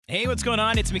Hey, what's going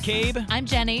on? It's McCabe. I'm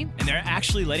Jenny. And they're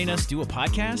actually letting us do a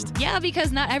podcast? Yeah,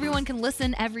 because not everyone can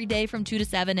listen every day from 2 to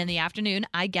 7 in the afternoon.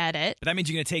 I get it. But that means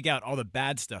you're going to take out all the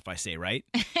bad stuff I say, right?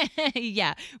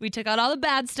 Yeah, we took out all the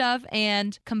bad stuff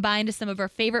and combined some of our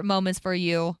favorite moments for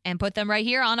you and put them right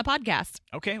here on a podcast.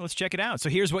 Okay, let's check it out. So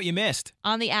here's what you missed.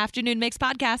 On the Afternoon Mix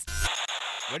podcast.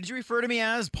 What did you refer to me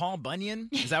as? Paul Bunyan?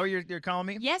 Is that what you're calling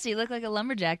me? Yes, you look like a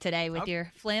lumberjack today with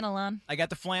your flannel on. I got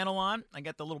the flannel on. I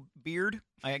got the little beard.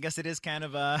 I guess it is kind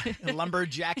of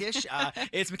lumberjackish.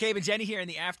 It's McCabe and Jenny here in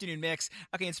the Afternoon Mix.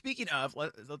 Okay, and speaking of,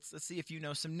 let's see if you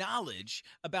know some knowledge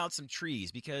about some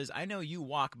trees, because I know you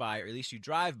walk by, or at least you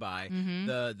drive by,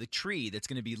 the tree that's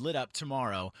going to be lit up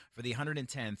tomorrow for the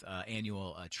 110th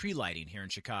annual tree lighting here in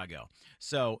Chicago.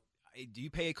 So do you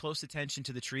pay close attention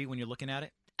to the tree when you're looking at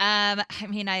it? I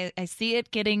mean, I see it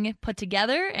getting put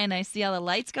together, and I see all the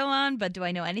lights go on, but do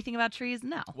I know anything about trees?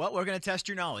 No. Well, we're going to test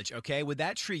your knowledge, okay? With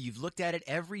that tree, you've looked at it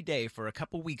every day for a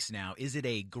couple weeks now. Is it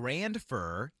a grand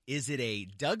fir? Is it a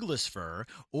Douglas fir?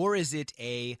 Or is it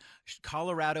a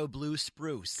Colorado blue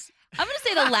spruce? I'm going to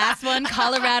say the last one,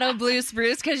 Colorado blue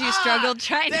spruce, because you struggled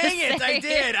trying to say it. Dang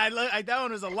it, I did. That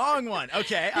one was a long one.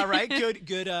 Okay, all right,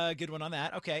 good one on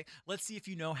that. Okay, let's see if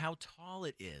you know how tall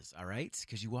it is, all right?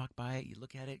 Because you walk by it, you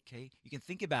look at it, okay? You can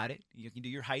think about it. You can do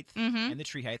your height and the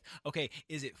tree height. Okay,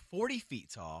 is it 40 feet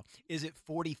tall? Is it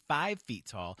 45 feet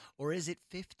tall? Or is it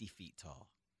 50 feet tall?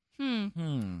 I'm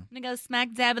going to go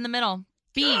smack dab in the middle.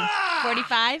 B,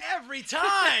 45. Every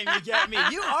time you get me.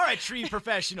 You are a tree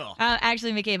professional.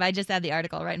 Actually, McCabe, I just had the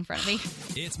article right in front of me.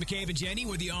 It's McCabe and Jenny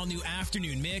with the all-new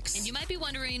Afternoon Mix. And you might be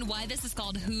wondering why this is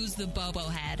called Who's the Bobo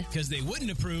Head? Because they wouldn't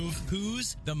approve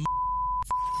Who's the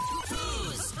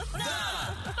Who's the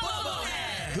Bobo Head?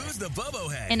 Who's the Bobo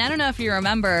Head? And I don't know if you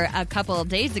remember a couple of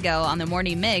days ago on the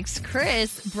Morning Mix,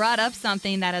 Chris brought up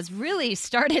something that has really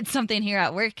started something here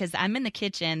at work, because I'm in the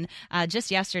kitchen just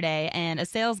yesterday, and a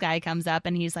sales guy comes up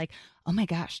and he's like, oh my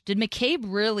gosh, did McCabe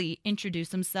really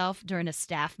introduce himself during a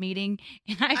staff meeting?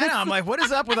 And I know. I'm like, what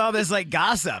is up with all this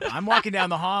gossip? I'm walking down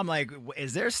the hall. I'm like,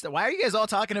 why are you guys all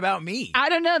talking about me? I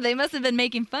don't know. They must have been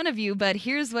making fun of you, but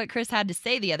here's what Chris had to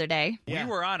say the other day. We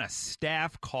were on a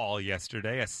staff call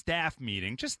yesterday, a staff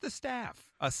meeting, just the staff.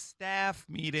 A staff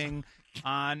meeting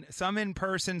on some in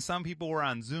person, some people were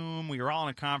on Zoom. We were all in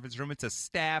a conference room. It's a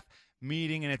staff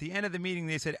meeting, and at the end of the meeting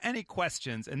they said, any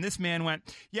questions? And this man went,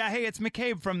 yeah, hey, it's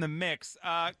McCabe from the Mix.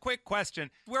 Quick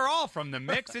question, we're all from the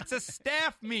Mix. It's a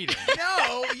staff meeting.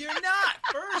 No, you're not.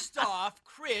 First off,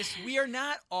 Chris, we are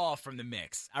not all from the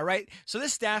Mix, all right? So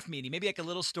this staff meeting, maybe like a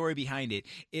little story behind it,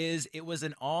 is it was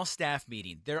an all-staff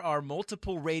meeting. There are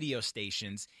multiple radio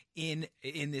stations in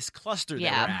this cluster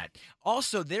that we're at.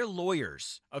 Also, they're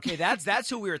lawyers, okay? That's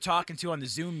who we were talking to on the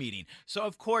Zoom meeting. So,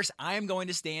 of course, I am going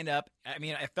to stand up. I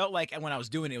mean, I felt like when I was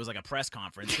doing it, it was like a press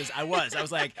conference, because I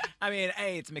was like,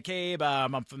 hey, it's McCabe.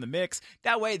 I'm from the Mix.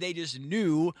 That way, they just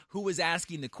knew who was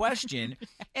asking the question.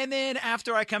 And then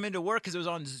after I come into work, because it was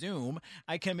on Zoom,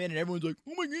 I come in and everyone's like,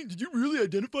 oh my God, did you really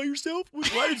identify yourself?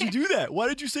 Why did you do that? Why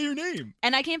did you say your name?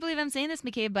 And I can't believe I'm saying this,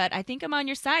 McCabe, but I think I'm on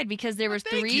your side, because there was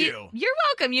Thank three. you. You're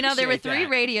welcome. You know, there were Appreciate three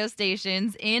that. radio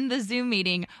stations in the Zoom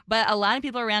meeting, but a lot of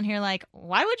people around here are like,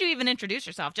 why would you even introduce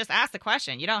yourself? Just ask the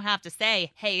question. You don't have to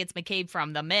say, hey, it's McCabe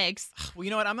from the Mix. Well, you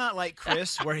know what? I'm not like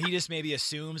Chris, where he just maybe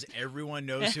assumes everyone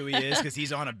knows who he is because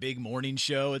he's on a big morning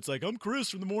show. It's like, I'm Chris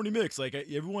from the Morning Mix. Like,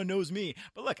 everyone knows me.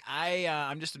 But look,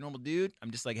 I'm just a normal dude. I'm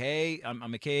just like, hey, I'm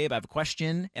McCabe. I have a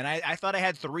question. And I thought I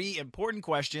had three important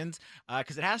questions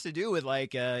because it has to do with,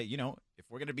 if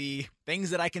we're going to be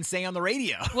things that I can say on the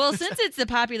radio. Well, since it's the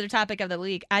popular topic of the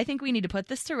week, I think we need to put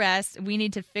this to rest. We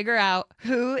need to figure out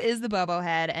who is the Bobo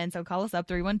Head. And so call us up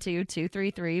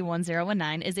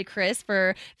 312-233-1019. Is it Chris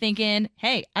for thinking,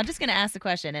 hey, I'm just going to ask the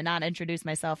question and not introduce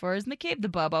myself? Or is McCabe the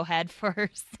Bobo Head for saying...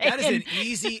 That is an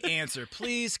easy answer.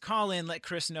 Please call in. Let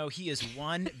Chris know he is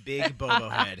one big Bobo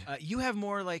Head. You have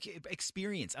more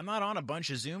experience. I'm not on a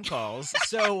bunch of Zoom calls.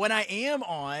 So when I am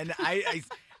on,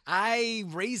 I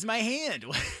raise my hand.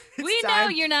 We know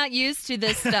you're not used to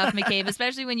this stuff, McCabe,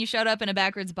 especially when you showed up in a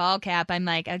backwards ball cap. I'm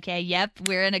like, okay, yep,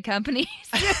 we're in a company.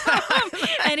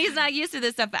 And he's not used to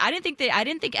this stuff. I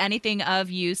didn't think anything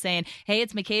of you saying, hey,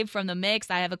 it's McCabe from the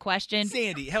Mix. I have a question.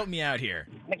 Sandy, help me out here.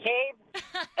 McCabe, at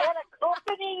a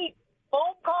company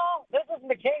phone call? This is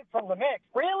McCabe from the Mix.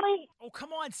 Really? Oh,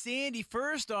 come on, Sandy.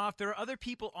 First off, there are other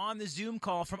people on the Zoom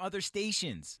call from other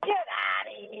stations. Get out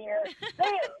of here.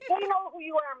 They know who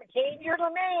you are, McCabe. You're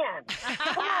the man.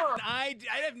 Come on. I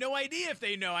have no idea if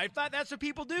they know. I thought that's what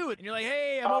people do. And you're like,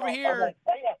 hey, I'm over here.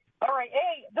 Okay. Yeah. All right.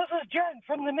 Hey, this is Jen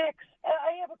from the Mix.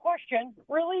 I have a question.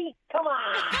 Really? Come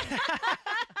on.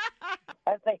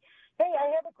 I say, Hey, I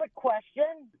have a quick question.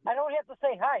 I don't have to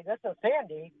say hi. This is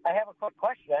Sandy. I have a quick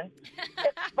question.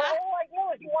 The whole idea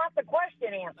is you want the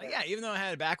question answered. Yeah, even though I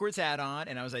had a backwards hat on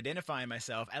and I was identifying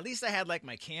myself, at least I had like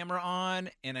my camera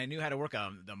on and I knew how to work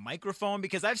on the microphone,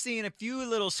 because I've seen a few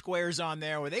little squares on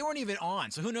there where they weren't even on.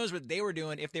 So who knows what they were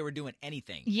doing, if they were doing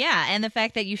anything. Yeah, and the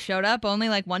fact that you showed up only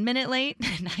like 1 minute late.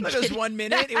 Look, it was 1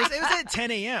 minute. It was at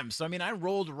 10 a.m. So, I mean, I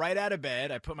rolled right out of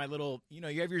bed. I put my little, you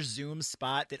have your Zoom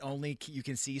spot that only you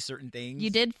can see certain things. You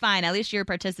did fine. At least you were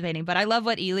participating. But I love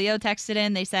what Elio texted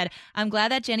in. They said, I'm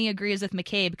glad that Jenny agrees with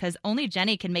McCabe because only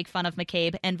Jenny can make fun of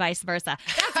McCabe and vice versa.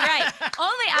 That's right.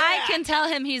 Only I can tell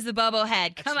him he's the Bobo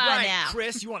head. Come That's on right, now.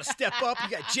 Chris, you want to step up? You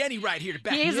got Jenny right here to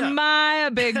back He's me up. my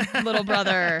big little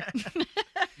brother.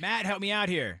 Matt, help me out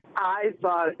here. I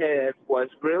thought it was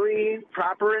really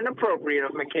proper and appropriate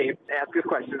of McCabe to ask a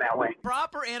question that way.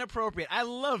 Proper and appropriate. I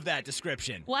love that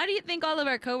description. Why do you think all of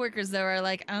our coworkers, though, are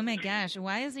like, oh my gosh,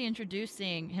 why is he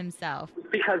introducing himself?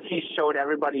 Because he showed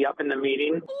everybody up in the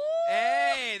meeting.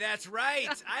 Hey, that's right.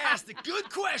 I asked the good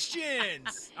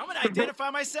questions. I'm going to identify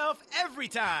myself every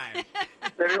time.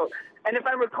 There you go. And if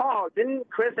I recall, didn't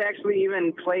Chris actually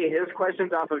even play his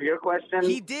questions off of your questions?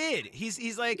 He did.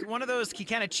 He's like one of those, he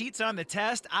kind of cheats on the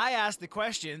test. I asked the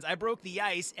questions, I broke the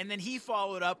ice, and then he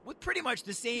followed up with pretty much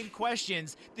the same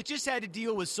questions that just had to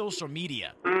deal with social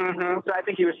media. Mm-hmm. So I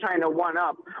think he was trying to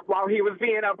one-up while he was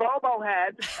being a Bobo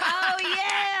head. Oh,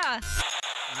 yeah.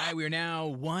 All right, we are now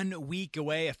 1 week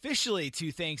away officially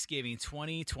to Thanksgiving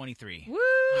 2023. Woo.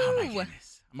 Oh, my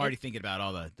goodness. I'm already thinking about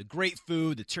all the great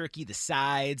food, the turkey, the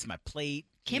sides, my plate.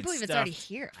 Can't believe it's stuff. already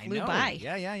here. It I flew know. by.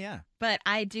 Yeah. But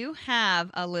I do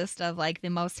have a list of like the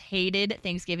most hated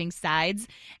Thanksgiving sides.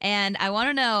 And I want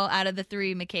to know, out of the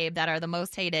three, McCabe, that are the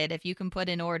most hated, if you can put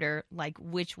in order like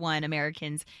which one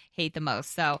Americans hate the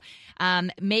most. So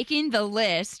making the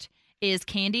list is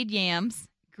candied yams,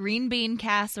 green bean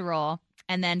casserole,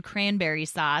 and then cranberry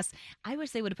sauce. I wish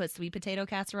they would have put sweet potato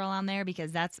casserole on there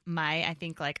because that's I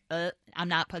think like, I'm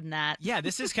not putting that. Yeah,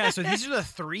 this is kind of, so these are the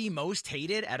three most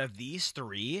hated out of these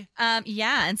three.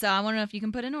 Yeah, and so I want to know if you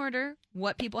can put in order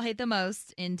what people hate the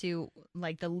most into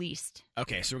like the least.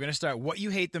 Okay, so we're going to start what you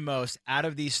hate the most out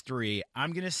of these three.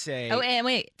 I'm going to say. Oh, and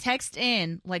wait, text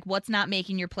in like what's not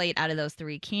making your plate out of those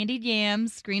three. Candied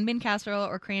yams, green bean casserole,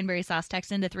 or cranberry sauce.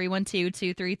 Text into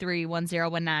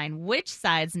 312-233-1019. Which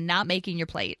side's not making your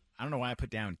plate? I don't know why I put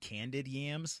down candid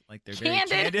yams. Like they're Candid?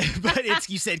 very candid, but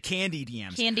you said candied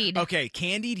yams. Candied. Okay,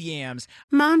 candied yams.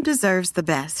 Mom deserves the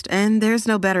best, and there's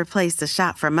no better place to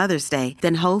shop for Mother's Day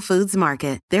than Whole Foods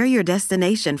Market. They're your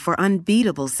destination for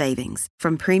unbeatable savings,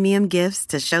 from premium gifts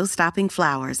to show-stopping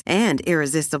flowers and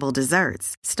irresistible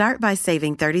desserts. Start by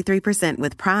saving 33%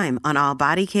 with Prime on all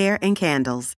body care and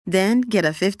candles. Then get a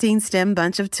 15-stem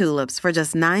bunch of tulips for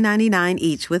just $9.99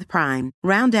 each with Prime.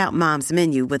 Round out Mom's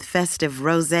menu with festive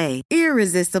rosé,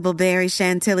 irresistible berry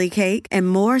chantilly cake, and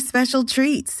more special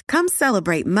treats. Come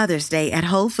celebrate Mother's Day at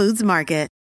Whole Foods Market.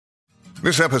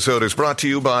 This episode is brought to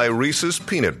you by Reese's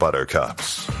Peanut Butter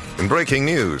Cups. In breaking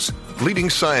news, leading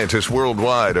scientists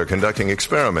worldwide are conducting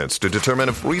experiments to determine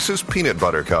if Reese's Peanut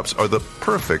Butter Cups are the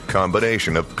perfect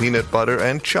combination of peanut butter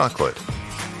and chocolate.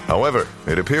 However,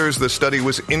 it appears the study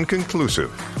was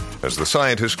inconclusive, as the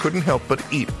scientists couldn't help but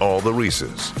eat all the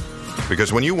Reese's.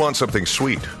 Because when you want something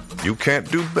sweet, you can't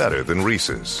do better than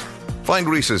Reese's. Find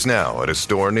Reese's now at a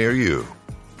store near you.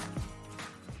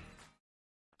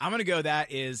 I'm going to go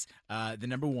that is the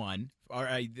number one, or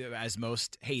as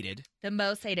most hated. The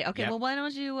most hated. Okay, Yep. well, why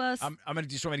don't you... I'm going to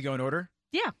just want me to go in order?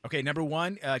 Yeah. Okay, number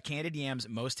one, candied yams,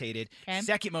 most hated. Okay.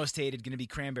 Second most hated, going to be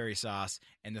cranberry sauce.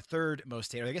 And the third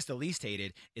most hated, or I guess the least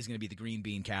hated, is going to be the green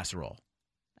bean casserole.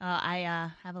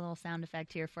 I have a little sound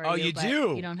effect here for you. Oh, you but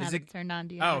do? You don't Is have it- it turned on,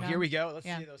 do you? Oh, have it here on? we go. Let's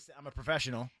Yeah. see those. I'm a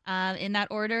professional. In that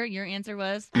order, your answer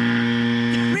was...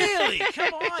 Really?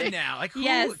 Come on now. Like, who?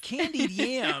 Yes. Candied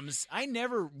yams? I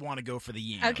never want to go for the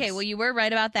yams. Okay, well, you were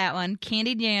right about that one.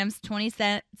 Candied yams,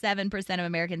 27% of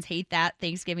Americans hate that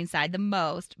Thanksgiving side the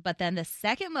most. But then the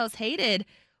second most hated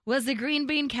was the green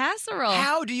bean casserole.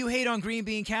 How do you hate on green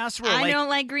bean casserole? I don't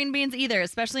like green beans either,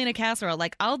 especially in a casserole.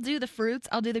 Like, I'll do the fruits,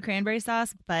 I'll do the cranberry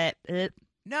sauce, but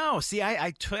No, see,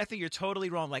 I think you're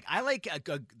totally wrong. Like, I like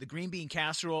the green bean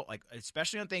casserole, like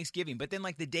especially on Thanksgiving. But then,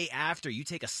 like the day after, you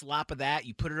take a slop of that,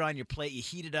 you put it on your plate, you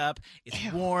heat it up.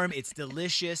 It's warm, it's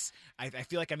delicious. I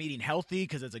feel like I'm eating healthy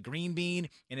because it's a green bean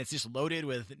and it's just loaded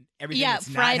with everything. Yeah, that's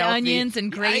not fried healthy. onions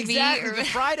and Yeah, gravy. exactly, the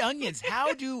fried onions.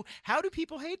 How do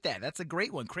people hate that? That's a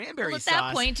great one. Cranberry well, at sauce.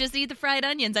 that point, just eat the fried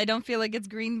onions. I don't feel like it's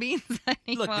green beans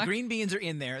anymore. Look, the green beans are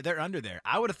in there. They're under there.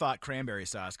 I would have thought cranberry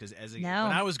sauce because when No.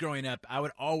 I was growing up, I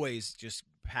would always just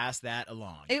pass that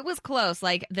along. It was close.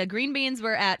 Like the green beans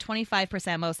were at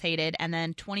 25% most hated, and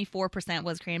then 24%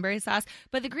 was cranberry sauce.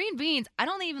 But the green beans, I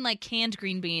don't even like canned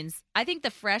green beans. I think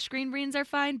the fresh green beans are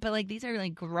fine, but like these are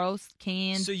like gross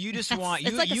canned. So you just want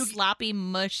it's like a sloppy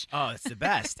mush. Oh, it's the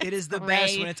best. It is the Right.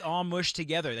 best when it's all mushed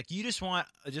together. Like you just want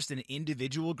just an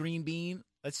individual green bean.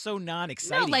 That's so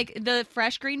non-exciting. No, like the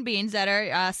fresh green beans that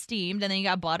are steamed, and then you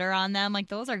got butter on them. Like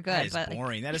those are good. that is but like,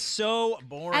 boring. That is so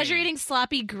boring. as you're eating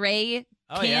sloppy gray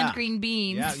canned yeah. green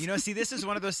beans. Yeah, see, this is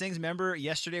one of those things. Remember,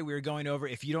 yesterday we were going over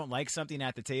if you don't like something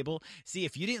at the table. See,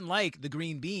 if you didn't like the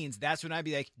green beans, that's when I'd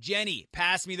be like, Jenny,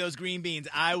 pass me those green beans.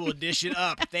 I will dish it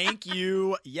up. Thank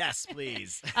you. Yes,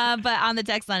 please. But on the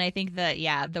text line, I think that,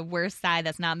 the worst side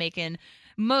that's not making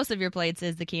most of your plates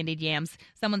is the candied yams.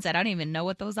 Someone said, I don't even know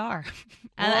what those are.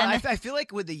 Well, I feel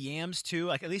like with the yams, too,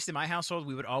 like at least in my household,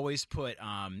 we would always put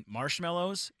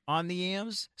marshmallows on the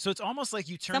yams. So it's almost like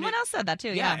you turn Someone else said that, too.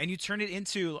 Yeah, Yeah. and you turn it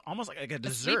into almost like a A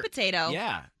dessert. sweet potato.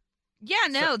 Yeah. Yeah,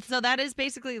 no. So that is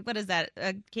basically, what is that?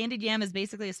 A candied yam is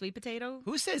basically a sweet potato?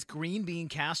 Who says green bean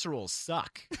casseroles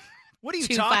suck? What are you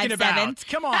 257. talking about?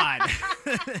 Come on.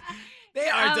 They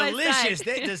are On my delicious. side.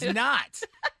 That does not.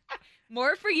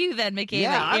 More for you then, Michaela.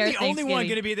 Yeah, I'm Your the only one Thanksgiving.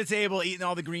 going to be at the table eating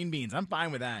all the green beans. I'm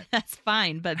fine with that. That's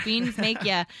fine, but beans make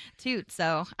you toot,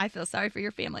 so I feel sorry for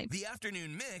your family. The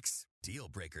afternoon mix, deal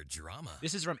breaker drama.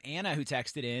 This is from Anna, who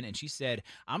texted in, and she said,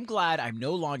 I'm glad I'm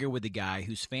no longer with the guy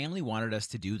whose family wanted us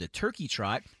to do the turkey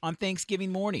trot on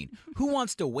Thanksgiving morning. Who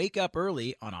wants to wake up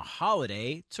early on a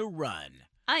holiday to run?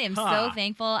 I am so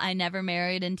thankful I never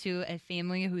married into a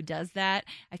family who does that.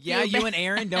 I feel Yeah, you bad. and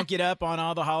Aaron don't get up on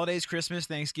all the holidays, Christmas,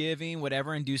 Thanksgiving,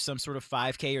 whatever, and do some sort of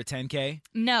 5K or 10K?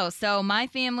 No, so my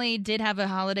family did have a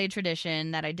holiday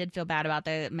tradition that I did feel bad about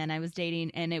the men I was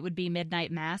dating, and it would be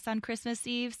midnight mass on Christmas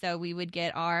Eve. So we would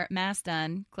get our mass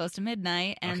done close to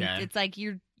midnight, and Okay. it's like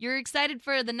you're excited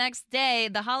for the next day,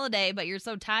 the holiday, but you're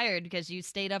so tired because you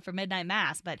stayed up for midnight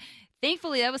mass. But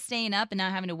thankfully, I was staying up and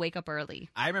not having to wake up early.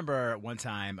 I remember one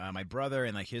time my brother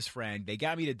and like his friend, they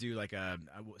got me to do like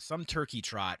some turkey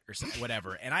trot or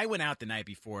whatever, and I went out the night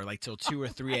before like till 2 or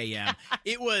 3 a.m.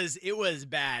 It was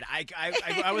bad.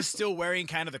 I was still wearing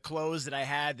kind of the clothes that I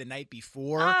had the night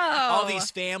before. All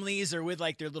these families are with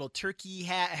like their little turkey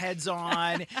heads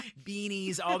on,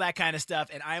 beanies, all that kind of stuff,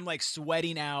 and I'm like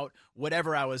sweating out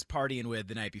whatever I was partying with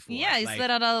the night before. Yeah, you like,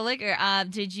 spit out all the liquor.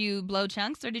 Did you blow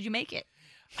chunks or did you make it?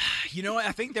 You know what?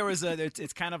 I think there was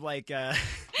it's kind of like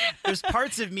there's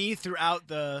parts of me throughout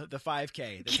the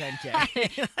 5K, the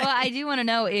 10K. Well, I do want to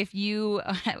know if you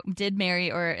did marry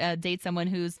or date someone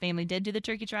whose family did do the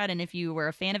turkey trot, and if you were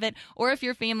a fan of it, or if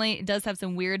your family does have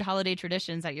some weird holiday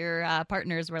traditions that your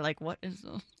partners were like, what is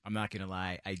this? I'm not going to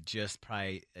lie. I just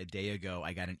probably a day ago,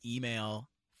 I got an email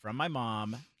from my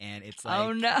mom, and it's like,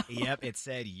 Oh, no. Yep, it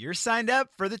said, you're signed up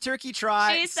for the turkey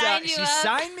trot. She signed you She up.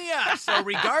 signed me up. So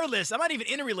regardless, I'm not even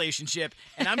in a relationship,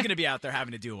 and I'm going to be out there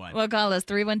having to do one. Well, call us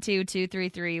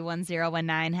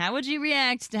 312-233-1019. How would you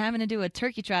react to having to do a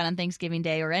turkey trot on Thanksgiving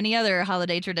Day or any other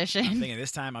holiday I'm tradition? thinking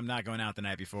this time I'm not going out the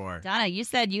night before. Donna, you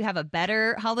said you have a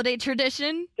better holiday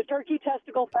tradition? The Turkey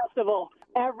Testicle Festival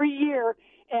every year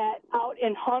out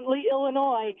in Huntley,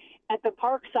 Illinois, at the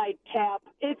Parkside Tap.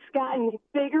 It's gotten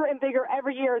bigger and bigger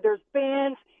every year. There's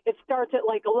bands. It starts at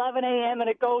like 11 a.m. and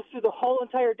it goes through the whole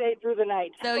entire day through the night.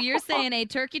 So you're saying a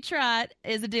turkey trot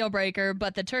is a deal breaker,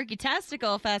 but the Turkey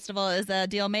Testicle Festival is a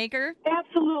deal maker?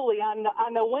 Absolutely.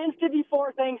 On the Wednesday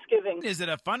before Thanksgiving. Is it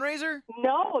a fundraiser?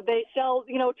 No, they sell,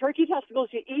 turkey testicles.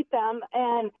 You eat them,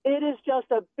 and it is just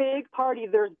a big party.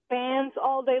 There's bands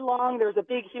all day long. There's a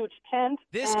big, huge tent.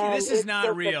 This and is it's not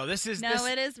just real. This is No,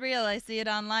 it is real. I see it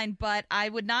online, but I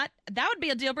would not. That would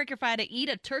be a deal breaker if I had to eat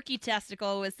a turkey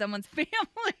testicle with someone's family.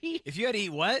 If you had to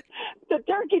eat what? the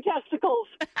turkey testicles.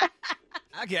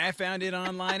 Okay, I found it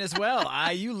online as well.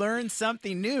 You learn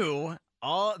something new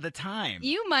all the time.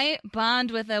 You might bond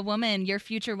with a woman, your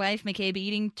future wife, McCabe,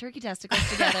 eating turkey testicles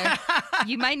together.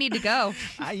 You might need to go.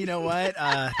 You know what?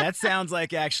 That sounds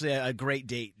like actually a great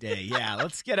date day. Yeah,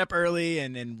 let's get up early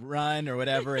and run or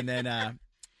whatever, and then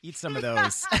eat some of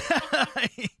those.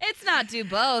 It's not do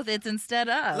both. It's instead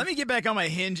of. Let me get back on my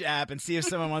Hinge app and see if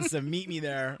someone wants to meet me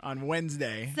there on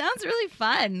Wednesday. Sounds really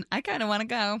fun. I kind of want to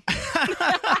go.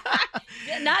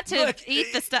 Not to Look,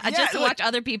 eat the stuff, yeah, just to look, watch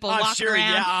other people I'm walking sure,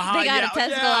 around. yeah, uh-huh, They got yeah, a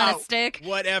testicle yeah, on a stick.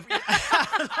 Whatever.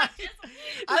 I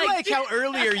like how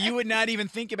earlier you would not even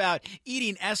think about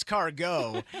eating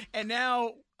escargot, and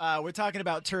now we're talking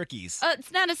about turkeys.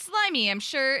 It's not as slimy. I'm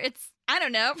sure it's. I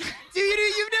don't know. Dude,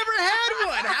 you've never had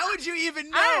one. How would would you even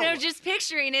know? I don't know, just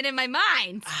picturing it in my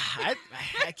mind.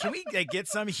 Can we get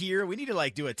some here? We need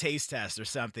to do a taste test or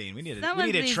something. We need Someone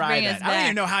to please try bring that. us I don't back.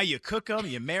 even know how you cook them.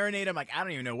 You marinate them. I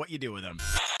don't even know what you do with them.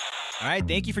 All right,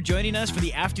 thank you for joining us for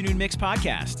the Afternoon Mix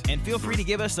podcast. And feel free to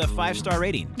give us a 5-star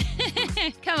rating.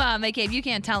 Come on, McCabe, you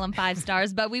can't tell them 5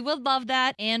 stars, but we would love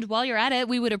that. And while you're at it,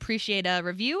 we would appreciate a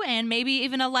review and maybe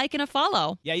even a like and a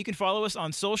follow. Yeah, you can follow us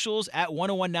on socials at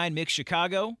 1019 Mix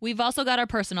Chicago. We've also got our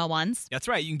personal ones. That's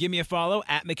right. You can give me a follow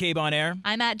at McCabe on Air.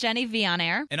 I'm at Jenny V on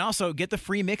air. And also get the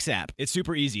free Mix app. It's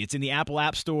super easy. It's in the Apple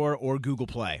App Store or Google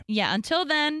Play. Yeah, until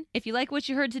then, if you like what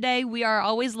you heard today, we are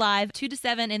always live 2 to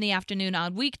 7 in the afternoon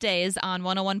on weekdays on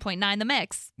 101.9 The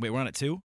Mix. Wait, we're on at 2?